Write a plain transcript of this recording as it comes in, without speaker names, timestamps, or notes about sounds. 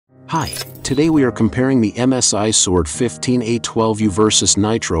Hi, today we are comparing the MSI Sword 15A12U versus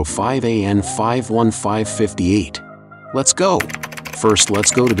Nitro 5AN51558. Let's go! First,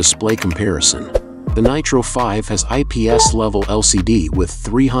 let's go to display comparison. The Nitro 5 has IPS level LCD with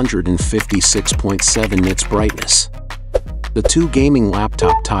 356.7 nits brightness. The two gaming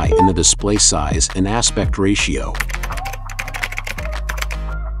laptop tie in the display size and aspect ratio.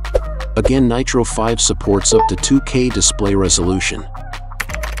 Again, Nitro 5 supports up to 2K display resolution.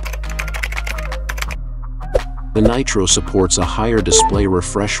 The Nitro supports a higher display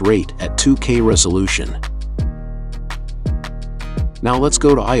refresh rate at 2K resolution. Now let's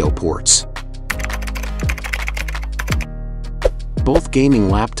go to I/O ports. Both gaming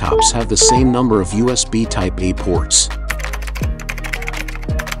laptops have the same number of USB Type-A ports.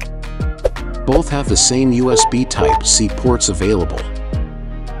 Both have the same USB Type-C ports available.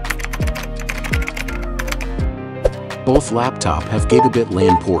 Both laptops have gigabit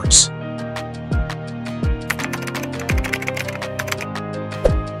LAN ports.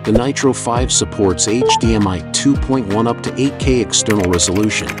 The Nitro 5 supports HDMI 2.1 up to 8K external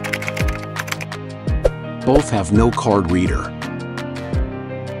resolution. Both have no card reader.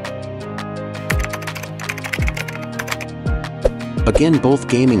 Again, both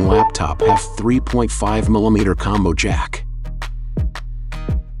gaming laptops have 3.5mm combo jack.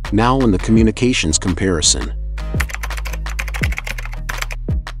 Now in the communications comparison.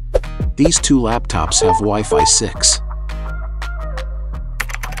 These two laptops have Wi-Fi 6.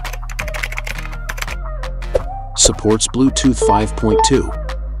 Supports Bluetooth 5.2.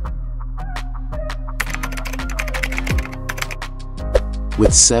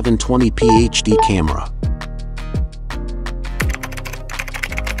 With 720p HD camera.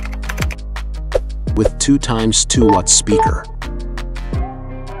 With 2x2 watt speaker.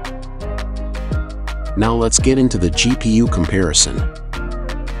 Now let's get into the GPU comparison.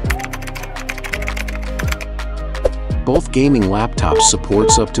 Both gaming laptops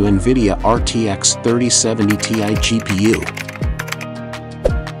supports up to NVIDIA RTX 3070 Ti GPU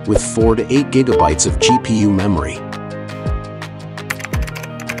with 4 to 8 GB of GPU memory.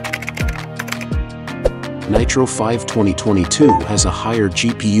 Nitro 5 2022 has a higher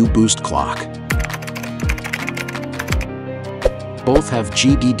GPU boost clock. Both have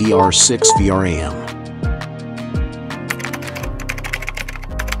GDDR6 VRAM.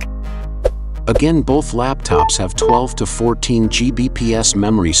 Again, both laptops have 12 to 14 Gbps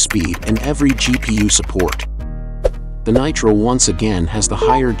memory speed and every GPU support. The Nitro once again has the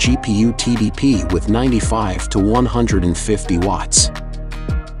higher GPU TDP with 95 to 150 watts.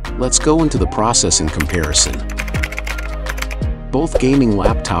 Let's go into the processing comparison. Both gaming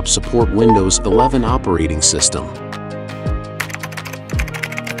laptops support Windows 11 operating system.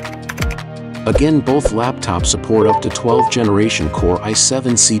 Again, both laptops support up to 12th generation Core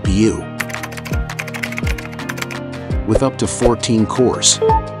i7 CPU. With up to 14 cores.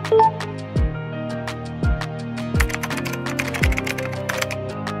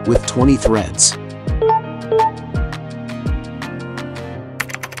 With 20 threads.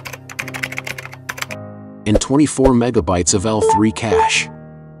 And 24 MB of L3 cache.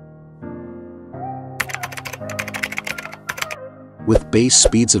 With base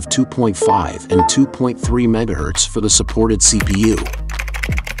speeds of 2.5 and 2.3 MHz for the supported CPU.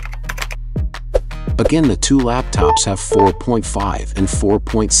 Again, the two laptops have 4.5 and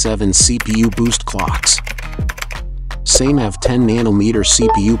 4.7 CPU boost clocks. Same have 10 nanometer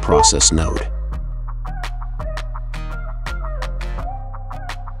CPU process node.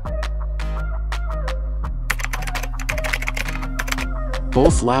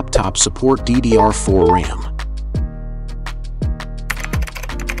 Both laptops support DDR4 RAM.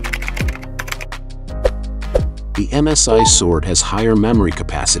 The MSI Sword has higher memory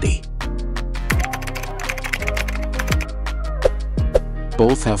capacity.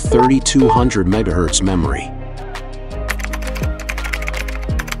 Both have 3200 MHz memory.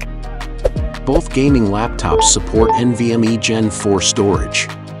 Both gaming laptops support NVMe Gen 4 storage.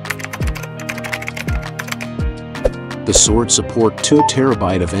 The Sword support 2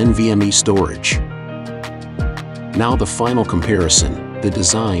 TB of NVMe storage. Now the final comparison, the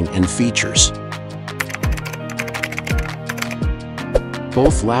design and features.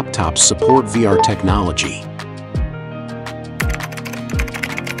 Both laptops support VR technology.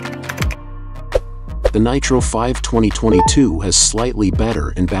 The Nitro 5 2022 has slightly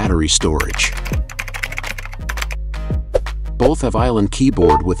better in battery storage. Both have island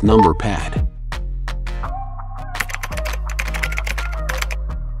keyboard with number pad.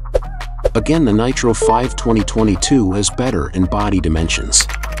 Again, the Nitro 5 2022 has better in body dimensions.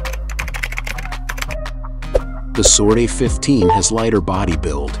 The Sword A15 has lighter body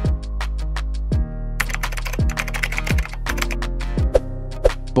build.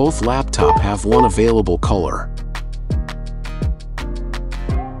 Both laptops have one available color.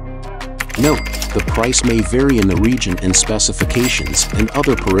 Note, the price may vary in the region and specifications and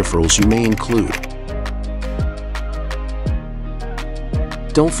other peripherals you may include.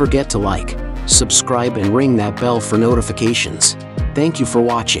 Don't forget to like, subscribe and ring that bell for notifications. Thank you for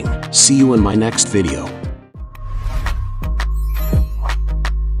watching. See you in my next video.